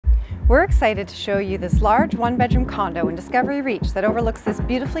We're excited to show you this large one-bedroom condo in Discovery Reach that overlooks this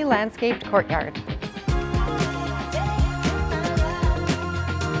beautifully landscaped courtyard.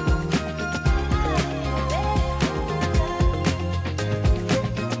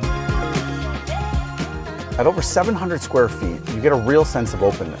 At over 700 square feet, you get a real sense of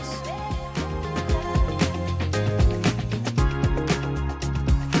openness.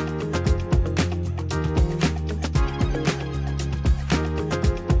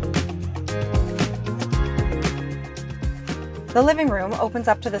 The living room opens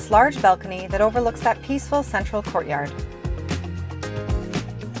up to this large balcony that overlooks that peaceful central courtyard.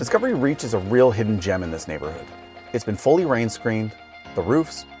 Discovery Reach is a real hidden gem in this neighborhood. It's been fully rain screened, the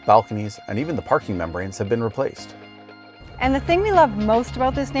roofs, balconies, and even the parking membranes have been replaced. And the thing we love most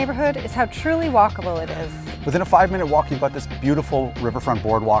about this neighborhood is how truly walkable it is. Within a 5-minute walk, you've got this beautiful riverfront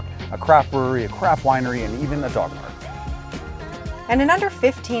boardwalk, a craft brewery, a craft winery, and even a dog park. And in under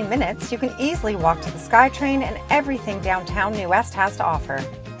 15 minutes, you can easily walk to the SkyTrain and everything downtown New West has to offer.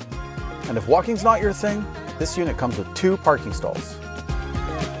 And if walking's not your thing, this unit comes with 2 parking stalls.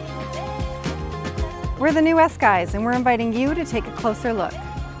 We're the New West guys, and we're inviting you to take a closer look.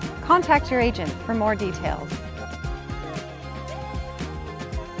 Contact your agent for more details.